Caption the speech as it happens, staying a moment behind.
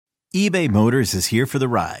eBay Motors is here for the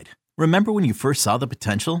ride. Remember when you first saw the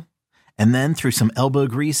potential? And then through some elbow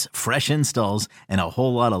grease, fresh installs, and a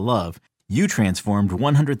whole lot of love, you transformed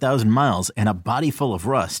 100,000 miles and a body full of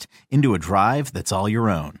rust into a drive that's all your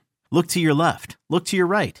own. Look to your left. Look to your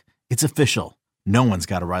right. It's official. No one's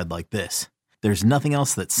got a ride like this. There's nothing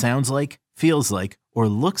else that sounds like, feels like, or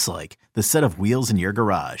looks like the set of wheels in your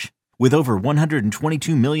garage. With over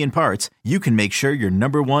 122 million parts, you can make sure your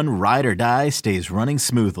number one ride or die stays running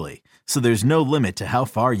smoothly. So there's no limit to how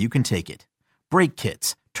far you can take it. Brake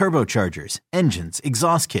kits, turbochargers, engines,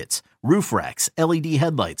 exhaust kits, roof racks, LED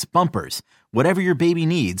headlights, bumpers, whatever your baby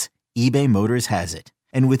needs, eBay Motors has it.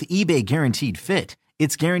 And with eBay Guaranteed Fit,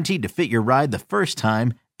 it's guaranteed to fit your ride the first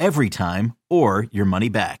time, every time, or your money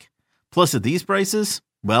back. Plus at these prices,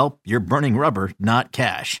 well, you're burning rubber, not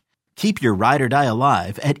cash. Keep your ride or die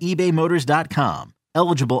alive at ebaymotors.com.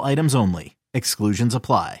 Eligible items only. Exclusions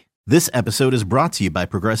apply. This episode is brought to you by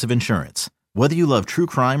Progressive Insurance. Whether you love true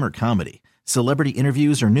crime or comedy, celebrity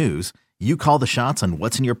interviews or news, you call the shots on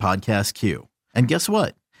what's in your podcast queue. And guess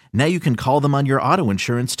what? Now you can call them on your auto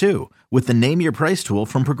insurance too with the Name Your Price tool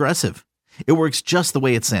from Progressive. It works just the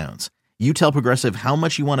way it sounds. You tell Progressive how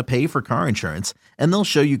much you want to pay for car insurance, and they'll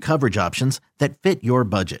show you coverage options that fit your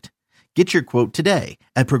budget. Get your quote today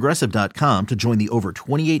at Progressive.com to join the over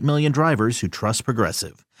 28 million drivers who trust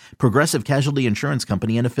Progressive. Progressive Casualty Insurance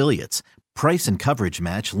Company and Affiliates. Price and coverage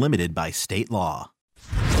match limited by state law.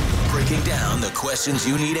 Breaking down the questions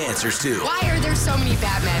you need answers to. Why are there so many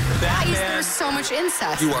Batmen? Why is there so much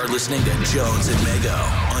incest? You are listening to Jones and Mego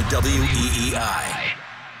on WEEI.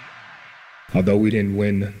 Although we didn't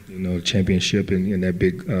win, championship in that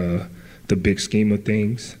the big scheme of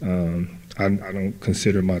things, I don't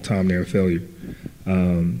consider my time there a failure.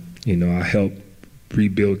 I helped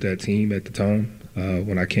rebuild that team at the time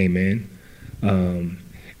when I came in, I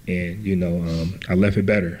left it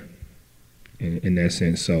better in that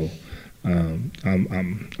sense. So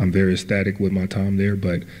I'm very ecstatic with my time there,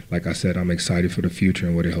 but like I said, I'm excited for the future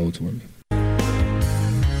and what it holds for me.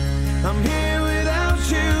 I'm here without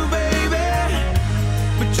you, baby,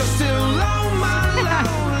 but you're still on my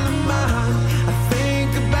lonely mind. I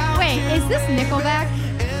think about Is this Nickelback?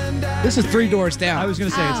 This is Three Doors Down. I was going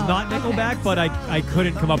to say, it's not Nickelback, okay. but I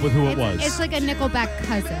couldn't come up with who it was. It's like a Nickelback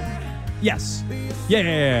cousin. Yes.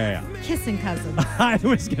 Yeah. Kissing cousin. I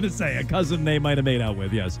was going to say, a cousin they might have made out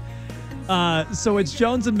with, yes. So it's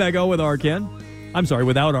Jones and Mego with Arcan. I'm sorry,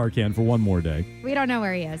 without Arcan for one more day. We don't know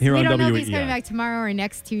where he is. Here we on don't know if WEEI. he's coming back tomorrow or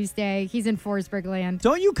next Tuesday. He's in Forsberg land.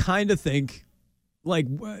 Don't you kind of think, like,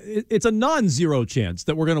 it's a non-zero chance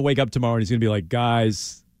that we're going to wake up tomorrow and he's going to be like,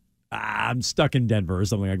 guys, I'm stuck in Denver or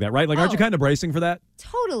something like that, right? Like, aren't you kind of bracing for that?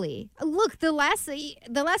 Totally. Look, the last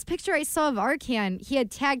picture I saw of Arcan, he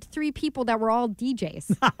had tagged 3 people that were all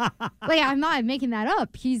DJs. I'm not making that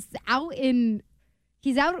up. He's out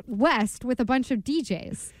west with a bunch of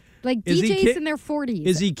DJs. Like DJs in their 40s.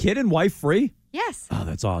 Is he kid and wife free? Yes. Oh,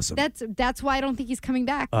 that's awesome. That's why I don't think he's coming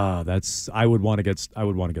back. I would want to get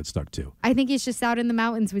stuck too. I think he's just out in the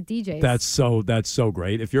mountains with DJs. That's so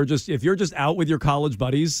great. If you're just out with your college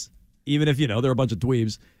buddies, even if they're a bunch of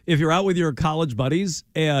dweebs, if you're out with your college buddies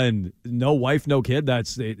and no wife, no kid,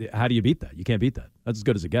 how do you beat that? You can't beat that. That's as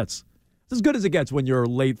good as it gets. It's as good as it gets when you're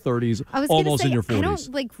late 30s, almost in your 40s. I don't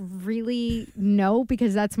really know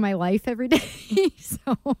because that's my life every day.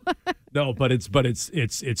 So no, but it's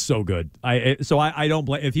so good. I don't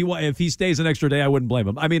blame if he stays an extra day. I wouldn't blame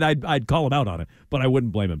him. I mean, I'd call him out on it, but I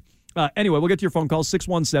wouldn't blame him. Anyway, we'll get to your phone call,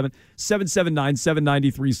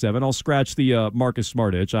 617-779-7937. I'll scratch the Marcus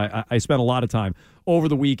Smart itch. I spent a lot of time over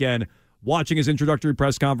the weekend watching his introductory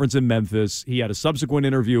press conference in Memphis. He had a subsequent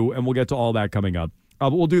interview, and we'll get to all that coming up.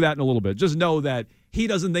 But we'll do that in a little bit. Just know that he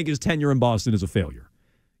doesn't think his tenure in Boston is a failure,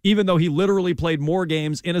 even though he literally played more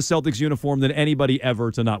games in a Celtics uniform than anybody ever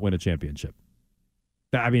to not win a championship.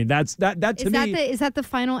 I mean, that's to me. Is that the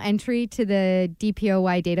final entry to the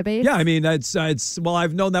DPOY database? Yeah, I mean, well,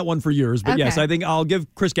 I've known that one for years, but yes, I think I'll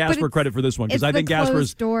give Chris Gasper credit for this one because I think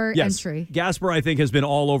Gasper's door entry. Gasper, I think, has been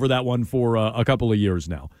all over that one for a couple of years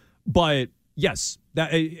now. But yes,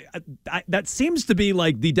 that seems to be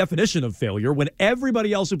like the definition of failure when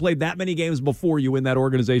everybody else who played that many games before you in that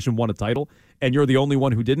organization won a title, and you're the only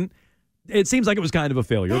one who didn't. It seems like it was kind of a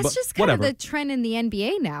failure. That's but just kind whatever. of the trend in the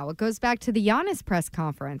NBA now. It goes back to the Giannis press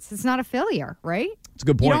conference. It's not a failure, right? It's a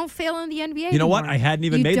good point. You don't fail in the NBA You know what? anymore. I hadn't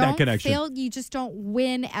even made that connection. You don't fail, you just don't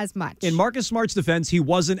win as much. In Marcus Smart's defense, he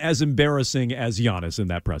wasn't as embarrassing as Giannis in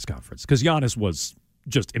that press conference because Giannis was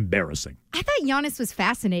just embarrassing. I thought Giannis was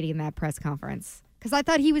fascinating in that press conference because I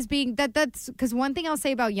thought he was being that's because one thing I'll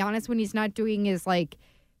say about Giannis when he's not doing his like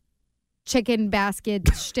chicken basket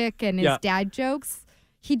shtick and his dad jokes.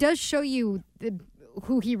 he does show you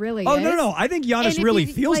who he really Oh, is. no. I think Giannis if really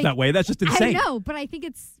you, feels like, that way. That's just insane. I know, but I think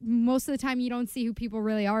it's most of the time you don't see who people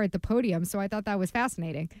really are at the podium, so I thought that was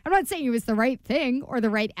fascinating. I'm not saying it was the right thing or the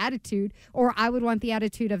right attitude, or I would want the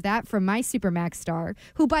attitude of that from my Supermax star,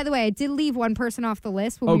 who, by the way, I did leave one person off the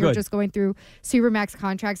list when we were just going through Supermax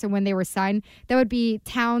contracts and when they were signed. That would be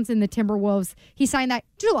Towns in the Timberwolves. He signed that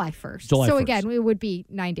July 1st. So, 1st. Again, it would be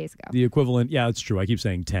 9 days ago. The equivalent, yeah, it's true. I keep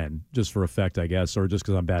saying 10, just for effect, I guess, or just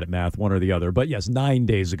because I'm bad at math, one or the other. But yes, 9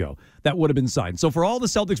 days ago, that would have been signed. So for all the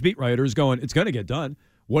Celtics beat writers going, it's going to get done.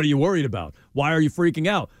 What are you worried about? Why are you freaking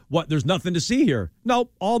out? What? There's nothing to see here.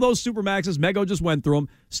 Nope. All those Supermaxes, Mego just went through them.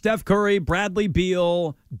 Steph Curry, Bradley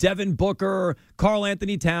Beal, Devin Booker, Karl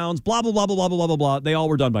Anthony Towns, blah, blah, blah, blah, blah, blah, blah, blah. They all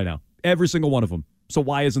were done by now. Every single one of them. So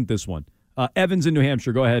why isn't this one? Evan's in New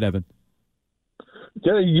Hampshire. Go ahead, Evan.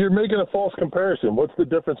 Yeah, you're making a false comparison. What's the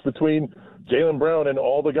difference between Jaylen Brown and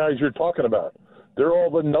all the guys you're talking about? They're all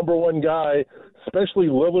the number one guy, especially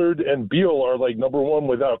Lillard and Beal are like number one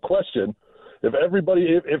without question.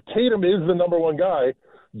 If Tatum is the number one guy,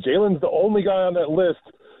 Jalen's the only guy on that list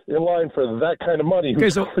in line for that kind of money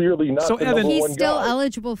who's clearly not the Evan, number one guy. He's still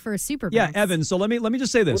eligible for a Supermax. Yeah, Evan, so let me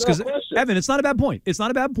just say this, because Evan, it's not a bad point. It's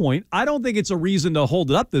not a bad point. I don't think it's a reason to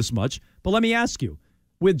hold it up this much, but let me ask you,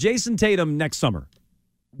 with Jason Tatum next summer,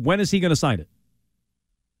 when is he going to sign it?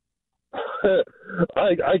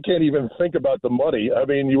 I can't even think about the money. I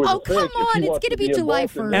mean, you would think come on, it's going to be July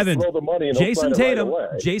 1st. Evan, throw the money and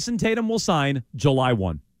Jason Tatum will sign July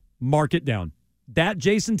 1. Mark it down. That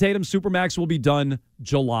Jason Tatum Supermax will be done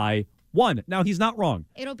July 1. Now, he's not wrong.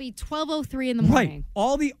 It'll be 12:03 in the morning.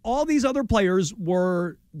 Right. All these other players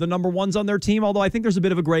were the number ones on their team, although I think there's a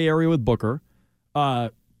bit of a gray area with Booker.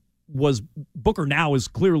 Booker now is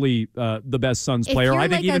clearly the best Suns player. I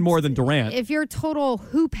think even more than Durant. If you're a total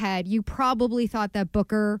hoop head, you probably thought that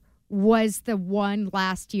Booker was the one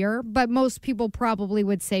last year, but most people probably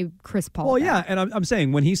would say Chris Paul. Well, yeah, and I'm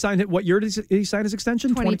saying when he signed it, what year did he sign his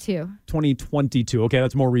extension? 2022. Okay,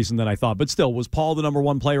 that's more recent than I thought. But still, was Paul the number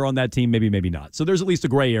one player on that team? Maybe, maybe not. So there's at least a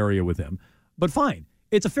gray area with him. But fine.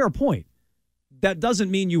 It's a fair point. That doesn't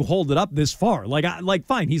mean you hold it up this far.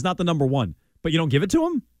 Fine, he's not the number one, but you don't give it to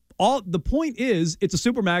him? The point is, it's a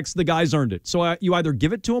Supermax. The guy's earned it. So you either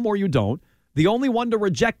give it to him or you don't. The only one to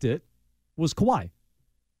reject it was Kawhi.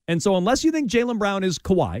 And so unless you think Jaylen Brown is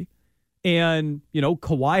Kawhi, and,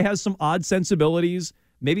 Kawhi has some odd sensibilities,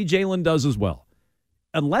 maybe Jaylen does as well.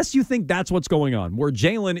 Unless you think that's what's going on, where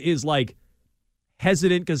Jaylen is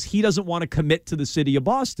hesitant because he doesn't want to commit to the city of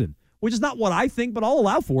Boston, which is not what I think, but I'll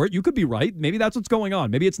allow for it. You could be right. Maybe that's what's going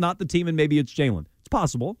on. Maybe it's not the team and maybe it's Jaylen. It's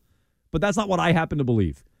possible, but that's not what I happen to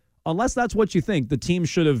believe. Unless that's what you think, the team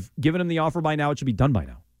should have given him the offer by now. It should be done by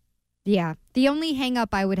now. Yeah. The only hang up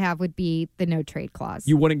I would have would be the no trade clause.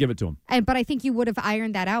 You wouldn't give it to him. But I think you would have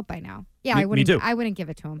ironed that out by now. Yeah, Me I wouldn't. too. I wouldn't give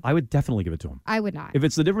it to him. I would definitely give it to him. I would not. If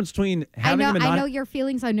it's the difference between having him and not. I know your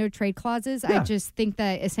feelings on no trade clauses. Yeah. I just think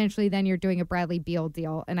that essentially then you're doing a Bradley Beal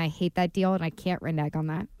deal, and I hate that deal, and I can't renege on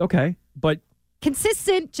that. Okay, but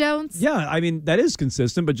consistent, Jones. Yeah, I mean, that is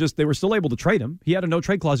consistent, but just they were still able to trade him. He had a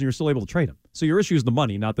no-trade clause, and you're still able to trade him. So your issue is the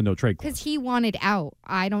money, not the no-trade clause. Because he wanted out.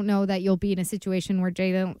 I don't know that you'll be in a situation where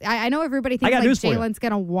Jaylen... I know everybody thinks Jaylen's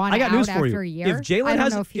going to want out after a year. If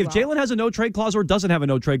Jaylen has a no-trade clause or doesn't have a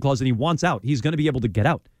no-trade clause and he wants out, he's going to be able to get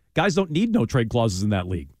out. Guys don't need no-trade clauses in that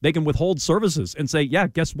league. They can withhold services and say, yeah,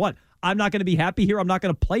 guess what? I'm not going to be happy here. I'm not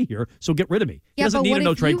going to play here, so get rid of me. He doesn't need a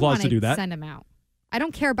no-trade clause to do that. Send him out. I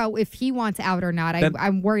don't care about if he wants out or not.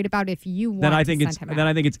 I'm worried about if you want to send him out. Then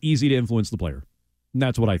I think it's easy to influence the player. And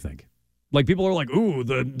that's what I think. People are like, ooh,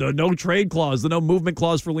 the no trade clause, the no movement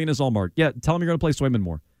clause for Linus Ullmark. Yeah, tell him you're going to play Swayman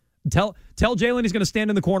more. Tell Jaylen he's going to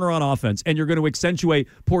stand in the corner on offense, and you're going to accentuate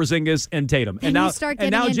Porzingis and Tatum. And now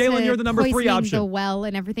Jaylen, you're the number 3 option. The well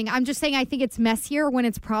and everything. I'm just saying I think it's messier when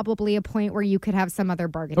it's probably a point where you could have some other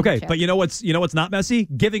bargaining chip. But you know what's not messy?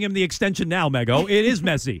 Giving him the extension now, Mego. It is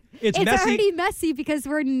messy. It's messy. Already messy because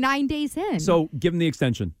we're 9 days in. So give him the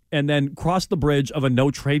extension and then cross the bridge of a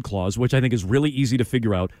no trade clause, which I think is really easy to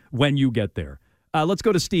figure out when you get there. Let's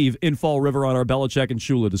go to Steve in Fall River on our Belichick and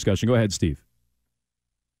Shula discussion. Go ahead, Steve.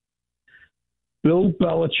 Bill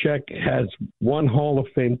Belichick has one Hall of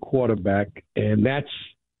Fame quarterback, and that's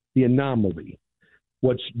the anomaly.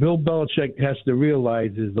 What Bill Belichick has to realize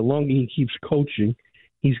is the longer he keeps coaching,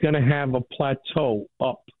 he's going to have a plateau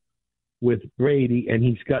up with Brady, and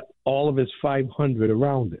he's got all of his 500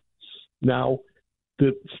 around it. Now,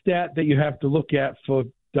 the stat that you have to look at for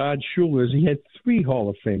Don Shula is he had 3 Hall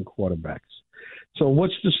of Fame quarterbacks. So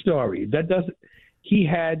what's the story? He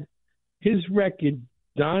had his record,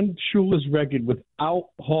 Don Shula's record without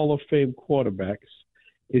Hall of Fame quarterbacks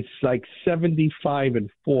It's like 75-40.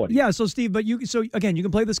 Yeah, so Steve, but you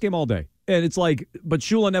can play this game all day. And it's like, but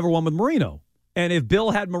Shula never won with Marino. And if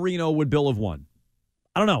Bill had Marino, would Bill have won?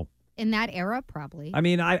 I don't know. In that era, probably. I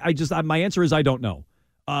mean, my answer is I don't know.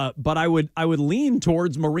 But I would lean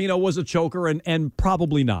towards Marino was a choker and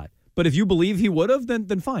probably not. But if you believe he would have,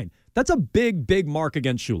 then fine. That's a big mark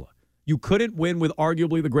against Shula. You couldn't win with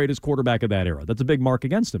arguably the greatest quarterback of that era. That's a big mark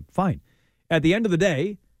against him. Fine. At the end of the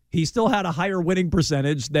day, he still had a higher winning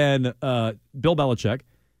percentage than Bill Belichick,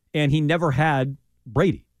 and he never had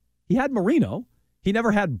Brady. He had Marino. He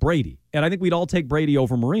never had Brady. And I think we'd all take Brady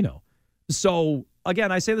over Marino. So,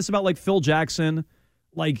 again, I say this about, like, Phil Jackson.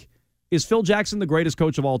 Like, is Phil Jackson the greatest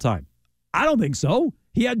coach of all time? I don't think so.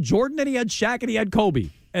 He had Jordan and he had Shaq and he had Kobe.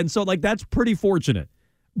 And so, like, that's pretty fortunate.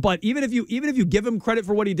 But even if you give him credit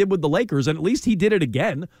for what he did with the Lakers, and at least he did it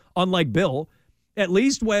again, unlike Bill, at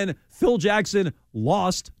least when Phil Jackson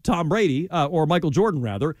lost Tom Brady, or Michael Jordan,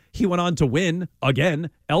 rather, he went on to win again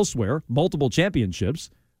elsewhere, multiple championships.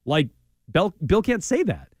 Like, Bill can't say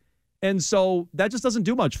that. And so that just doesn't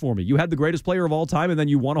do much for me. You had the greatest player of all time, and then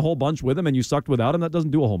you won a whole bunch with him, and you sucked without him. That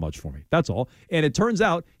doesn't do a whole much for me. That's all. And it turns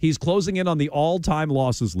out he's closing in on the all-time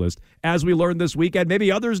losses list. As we learned this weekend,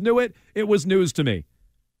 maybe others knew it. It was news to me.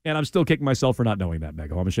 And I'm still kicking myself for not knowing that,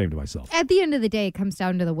 Mego. I'm ashamed of myself. At the end of the day, it comes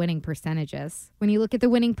down to the winning percentages. When you look at the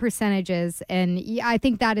winning percentages, and I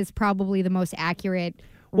think that is probably the most accurate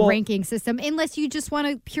ranking system, unless you just want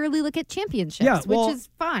to purely look at championships, which is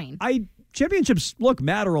fine. Championships,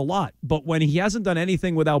 matter a lot. But when he hasn't done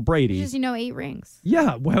anything without Brady. Just, 8 rings.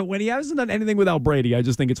 Yeah, when he hasn't done anything without Brady, I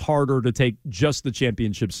just think it's harder to take just the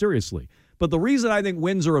championship seriously. But the reason I think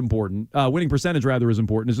wins are important, winning percentage rather is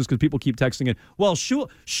important, is just because people keep texting it. Well,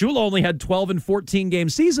 Shula only had 12 and 14 game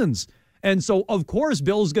seasons. And so, of course,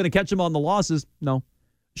 Bill's going to catch him on the losses. No,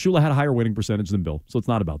 Shula had a higher winning percentage than Bill. So it's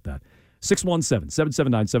not about that.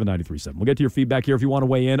 617-779-7937. We'll get to your feedback here if you want to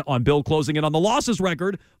weigh in on Bill closing in on the losses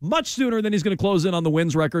record much sooner than he's going to close in on the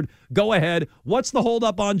wins record. Go ahead. What's the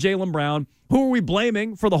holdup on Jaylen Brown? Who are we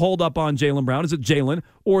blaming for the holdup on Jaylen Brown? Is it Jaylen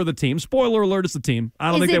or the team? Spoiler alert, it's the team.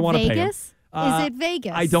 I don't think they want to pay him. Is it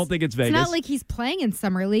Vegas? I don't think it's Vegas. It's not like he's playing in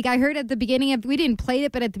Summer League. I heard at the beginning we didn't play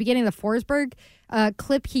it, but at the beginning of the Forsberg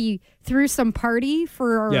clip, he threw some party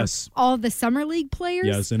for all the Summer League players.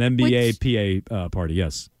 Yes, an NBA PA party,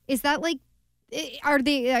 yes. Is that are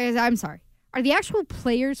the actual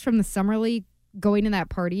players from the Summer League going to that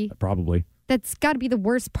party? Probably. That's got to be the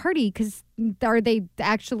worst party, because are they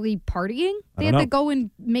actually partying? They have to go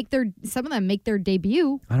and some of them make their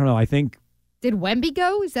debut. I don't know. I think. Did Wemby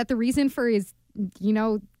go? Is that the reason for his,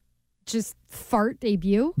 just fart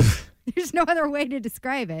debut? There's no other way to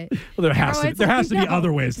describe it. Well, there has to be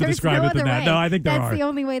other ways to describe it than that. No, I think there are. That's the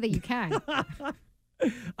only way that you can.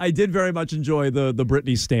 I did very much enjoy the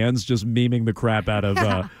Britney stands just memeing the crap out of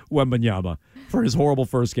Wembanyama for his horrible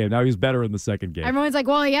first game. Now he's better in the second game. Everyone's like,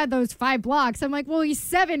 well, he had those 5 blocks. I'm like, well, he's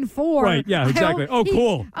 7'4". Right, yeah, exactly.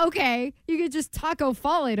 Cool. Okay, you could just Taco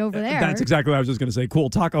Fall it over there. That's exactly what I was just going to say. Cool.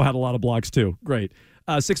 Taco had a lot of blocks too. Great.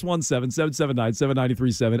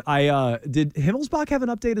 617-779-7937. Did Himmelsbach have an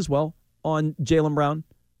update as well on Jaylen Brown?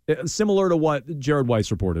 Similar to what Jared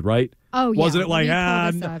Weiss reported, right? Oh, yeah. Wasn't it like,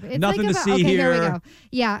 nothing to see here? Here we go.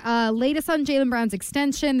 Yeah, latest on Jaylen Brown's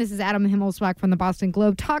extension. This is Adam Himmelsbach from the Boston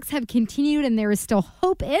Globe. Talks have continued, and there is still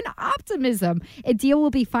hope and optimism. A deal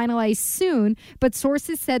will be finalized soon, but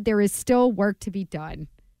sources said there is still work to be done.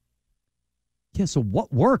 Yeah, so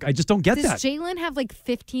what work? I just don't get that. Does Jaylen have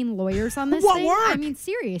 15 lawyers on this what thing? Work? I mean,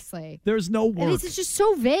 seriously. There's no work. This is just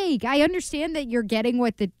so vague. I understand that you're getting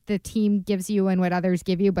what the team gives you and what others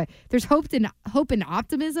give you, but there's hope and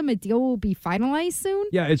optimism. A deal will be finalized soon.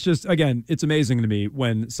 Yeah, it's just, again, it's amazing to me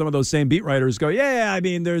when some of those same beat writers go, I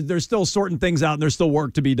mean, they're still sorting things out and there's still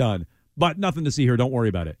work to be done, but nothing to see here. Don't worry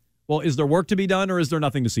about it. Well, is there work to be done or is there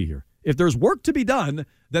nothing to see here? If there's work to be done,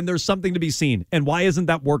 then there's something to be seen. And why isn't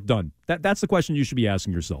that work done? That's the question you should be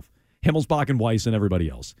asking yourself. Himmelsbach and Weiss and everybody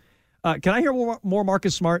else. Can I hear more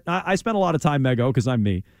Marcus Smart? I spent a lot of time, Mego, because I'm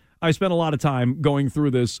me. I spent a lot of time going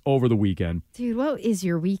through this over the weekend. Dude, what is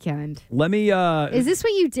your weekend? Let me... is this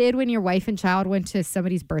what you did when your wife and child went to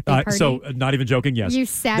somebody's birthday party? So, not even joking, yes. You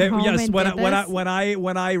sat home and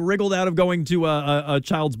when I wriggled out of going to a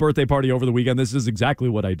child's birthday party over the weekend, this is exactly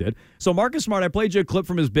what I did. So, Marcus Smart, I played you a clip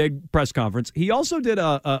from his big press conference. He also did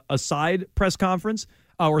a side press conference,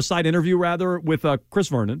 or a side interview, rather, with Chris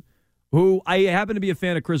Vernon, who I happen to be a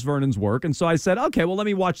fan of Chris Vernon's work. And so I said, okay, well, let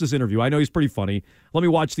me watch this interview. I know he's pretty funny. Let me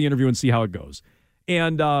watch the interview and see how it goes.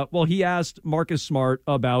 And, he asked Marcus Smart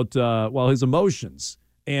about, his emotions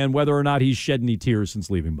and whether or not he's shed any tears since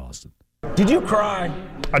leaving Boston. Did you cry?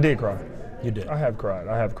 I did cry. You did? I have cried.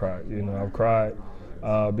 I've cried. I've cried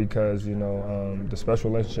because, the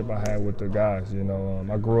special relationship I had with the guys.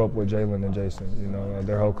 I grew up with Jalen and Jason,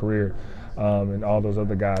 their whole career, and all those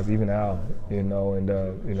other guys, even Al,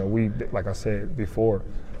 and, we, like I said before,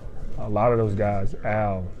 a lot of those guys,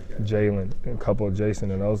 Al, Jalen, and a couple of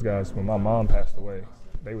Jason and those guys, when my mom passed away,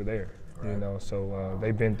 they were there, so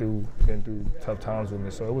they've been through tough times with me,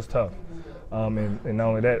 so it was tough. And not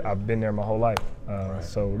only that, I've been there my whole life,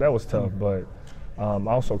 so that was tough, but I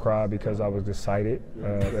also cried because I was excited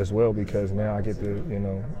as well, because now I get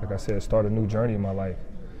to, like I said, start a new journey in my life.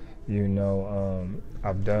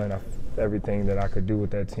 I've done everything that I could do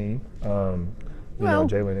with that team.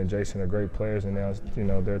 Jalen and Jason are great players, and now it's,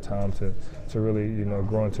 their time to really,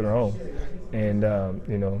 grow into their own. And,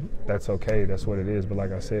 that's okay. That's what it is. But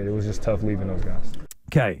like I said, it was just tough leaving those guys.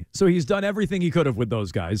 Okay, so he's done everything he could have with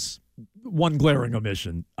those guys. One glaring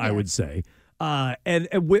omission, I would say. And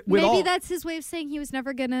with maybe that's his way of saying he was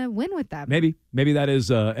never going to win with them. Maybe that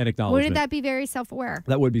is an acknowledgement. Wouldn't that be very self-aware?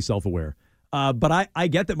 That would be self-aware. But I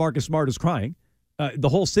get that Marcus Smart is crying. The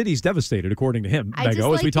whole city's devastated, according to him,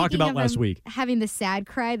 Mego, as we talked about last week. Having the sad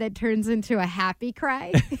cry that turns into a happy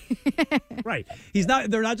cry. Right.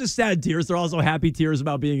 They're not just sad tears. They're also happy tears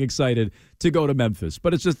about being excited to go to Memphis.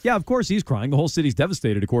 But it's just, of course he's crying. The whole city's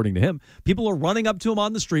devastated, according to him. People are running up to him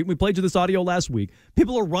on the street. We played you this audio last week.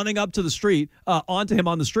 People are running up to the street, onto him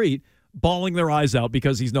on the street, bawling their eyes out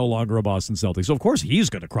because he's no longer a Boston Celtic. So, of course,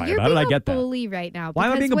 he's going to cry about it. I get that. You're being a bully right now. Why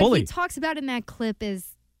am I being a bully? What he talks about in that clip is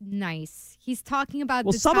nice. He's talking about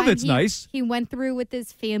the some time of it's nice. He went through with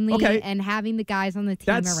his family and having the guys on the team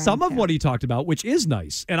That's around some of him. what he talked about, which is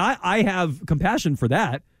nice. And I have compassion for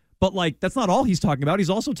that. But, that's not all he's talking about. He's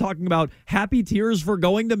also talking about happy tears for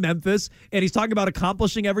going to Memphis, and he's talking about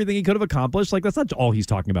accomplishing everything he could have accomplished. That's not all he's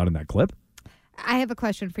talking about in that clip. I have a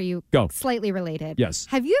question for you. Go. Slightly related. Yes.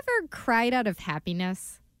 Have you ever cried out of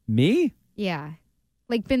happiness? Me? Yeah.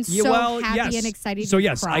 Been so happy and excited So, to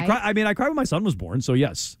yes, cry? I cry. I mean, I cried when my son was born, so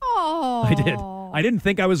yes. Oh. I did. I didn't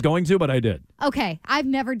think I was going to, but I did. Okay. I've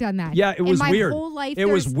never done that. Yeah, it was weird. In my whole life, it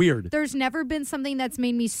was weird. There's never been something that's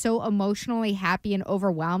made me so emotionally happy and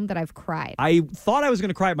overwhelmed that I've cried. I thought I was going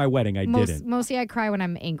to cry at my wedding. I didn't. Mostly I cry when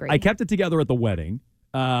I'm angry. I kept it together at the wedding.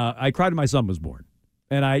 I cried when my son was born.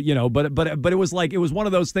 And but it was it was one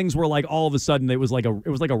of those things where all of a sudden it was like a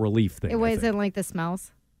relief thing. It wasn't like the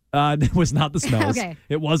smells? It was not the smells. Okay.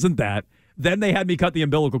 It wasn't that. Then they had me cut the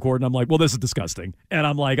umbilical cord, and I'm like, well, this is disgusting. And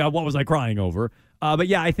I'm like, what was I crying over? But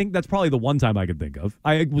yeah, I think that's probably the one time I could think of.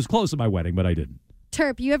 I was close at my wedding, but I didn't.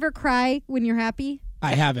 Terp, you ever cry when you're happy?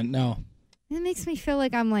 I haven't, no. It makes me feel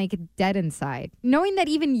like I'm dead inside. Knowing that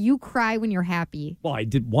even you cry when you're happy. Well, I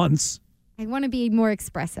did once. I want to be more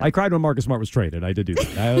expressive. I cried when Marcus Smart was traded. I did do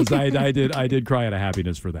that. I did cry out of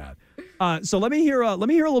happiness for that. So let me hear a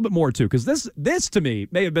little bit more too, because this to me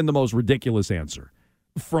may have been the most ridiculous answer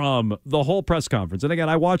from the whole press conference. And again,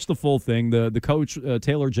 I watched the full thing. The coach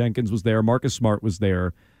Taylor Jenkins was there. Marcus Smart was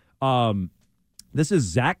there. This is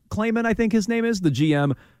Zach Klayman, I think his name is, the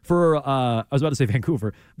GM for I was about to say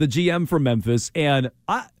Vancouver, the GM for Memphis. And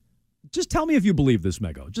just tell me if you believe this,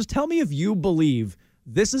 Mego. Just tell me if you believe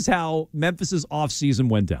this is how Memphis's offseason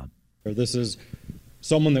went down. This is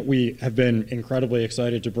someone that we have been incredibly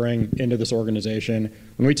excited to bring into this organization.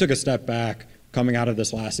 When we took a step back coming out of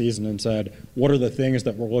this last season and said, what are the things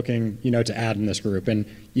that we're looking, to add in this group? And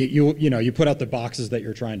you put out the boxes that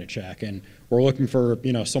you're trying to check. And we're looking for,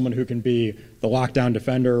 someone who can be the lockdown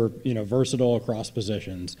defender, versatile across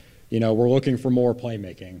positions. We're looking for more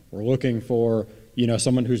playmaking. We're looking for,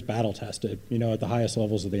 someone who's battle tested, at the highest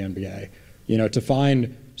levels of the NBA. To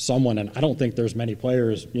find someone, and I don't think there's many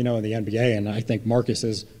players, in the NBA, and I think Marcus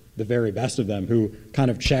is the very best of them, who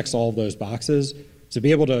kind of checks all of those boxes. To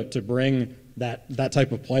be able to bring that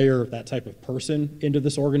type of player, that type of person into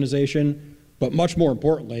this organization, but much more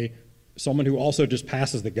importantly, someone who also just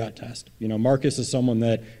passes the gut test. Marcus is someone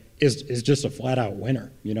that is just a flat-out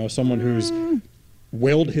winner. Someone who's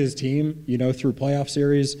willed his team, through playoff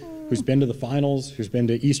series, who's been to the finals, who's been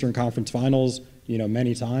to Eastern Conference finals,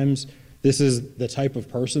 many times. This is the type of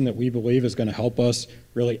person that we believe is going to help us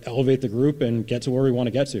really elevate the group and get to where we want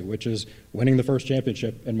to get to, which is winning the first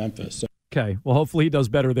championship in Memphis. So. Okay, well, hopefully he does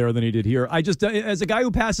better there than he did here. I just, as a guy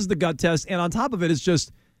who passes the gut test, and on top of it, it's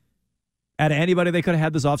just, out of anybody they could have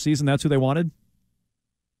had this offseason, that's who they wanted.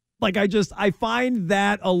 I find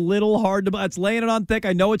that a little hard to, it's laying it on thick.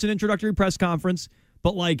 I know it's an introductory press conference,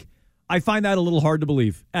 but I find that a little hard to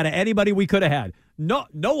believe. Out of anybody we could have had. No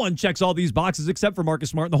one checks all these boxes except for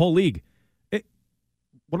Marcus Smart in the whole league.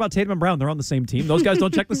 What about Tatum and Brown? They're on the same team. Those guys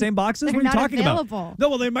don't check the same boxes? What are you talking about? No,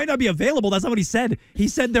 well, they might not be available. That's not what he said. He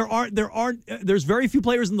said there's very few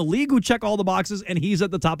players in the league who check all the boxes, and he's at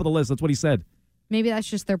the top of the list. That's what he said. Maybe that's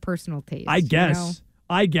just their personal taste. I guess. You know?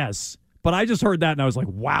 I guess. But I just heard that and I was like,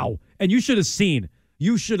 wow. And you should have seen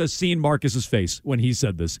Marcus's face when he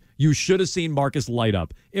said this. You should have seen Marcus light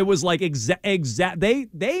up. It was like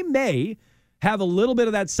they may have a little bit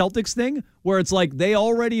of that Celtics thing where it's like they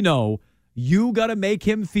already know you got to make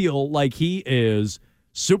him feel like he is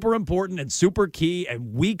super important and super key,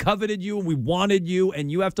 and we coveted you and we wanted you,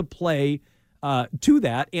 and you have to play to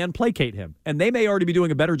that and placate him. And they may already be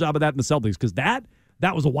doing a better job of that in the Celtics because that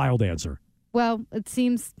was a wild answer. Well, it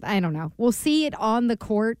seems, I don't know. We'll see it on the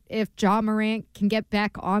court. If Ja Morant can get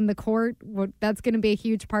back on the court, that's going to be a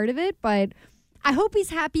huge part of it. But I hope he's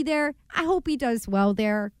happy there. I hope he does well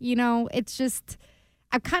there. You know, it's just,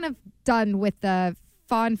 I'm kind of done with the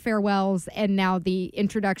fond farewells and now the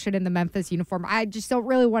introduction in the Memphis uniform. I just don't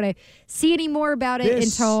really want to see any more about it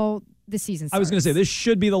until the season starts. I was going to say this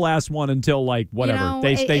should be the last one until like whatever. You know,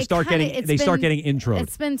 they start getting intros.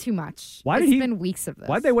 It's been too much. It's been weeks of this.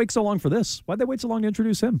 Why'd they wait so long for this? Why'd they wait so long to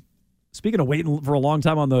introduce him? Speaking of waiting for a long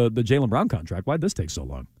time on the Jaylen Brown contract, why'd this take so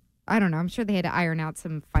long? I don't know. I'm sure they had to iron out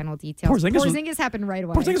some final details. Porzingis happened right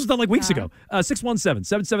away. Porzingis was done like weeks ago.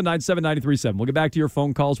 617-779-7937. We'll get back to your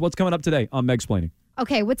phone calls. What's coming up today on Meg's-Plaining?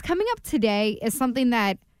 Okay, what's coming up today is something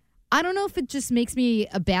that I don't know if it just makes me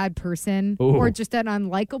a bad person or just an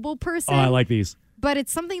unlikable person. Oh, I like these. But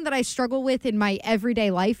it's something that I struggle with in my everyday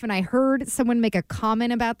life. And I heard someone make a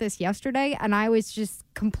comment about this yesterday, and I was just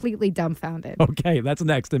completely dumbfounded. Okay, that's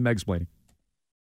next in Meg's-Plaining.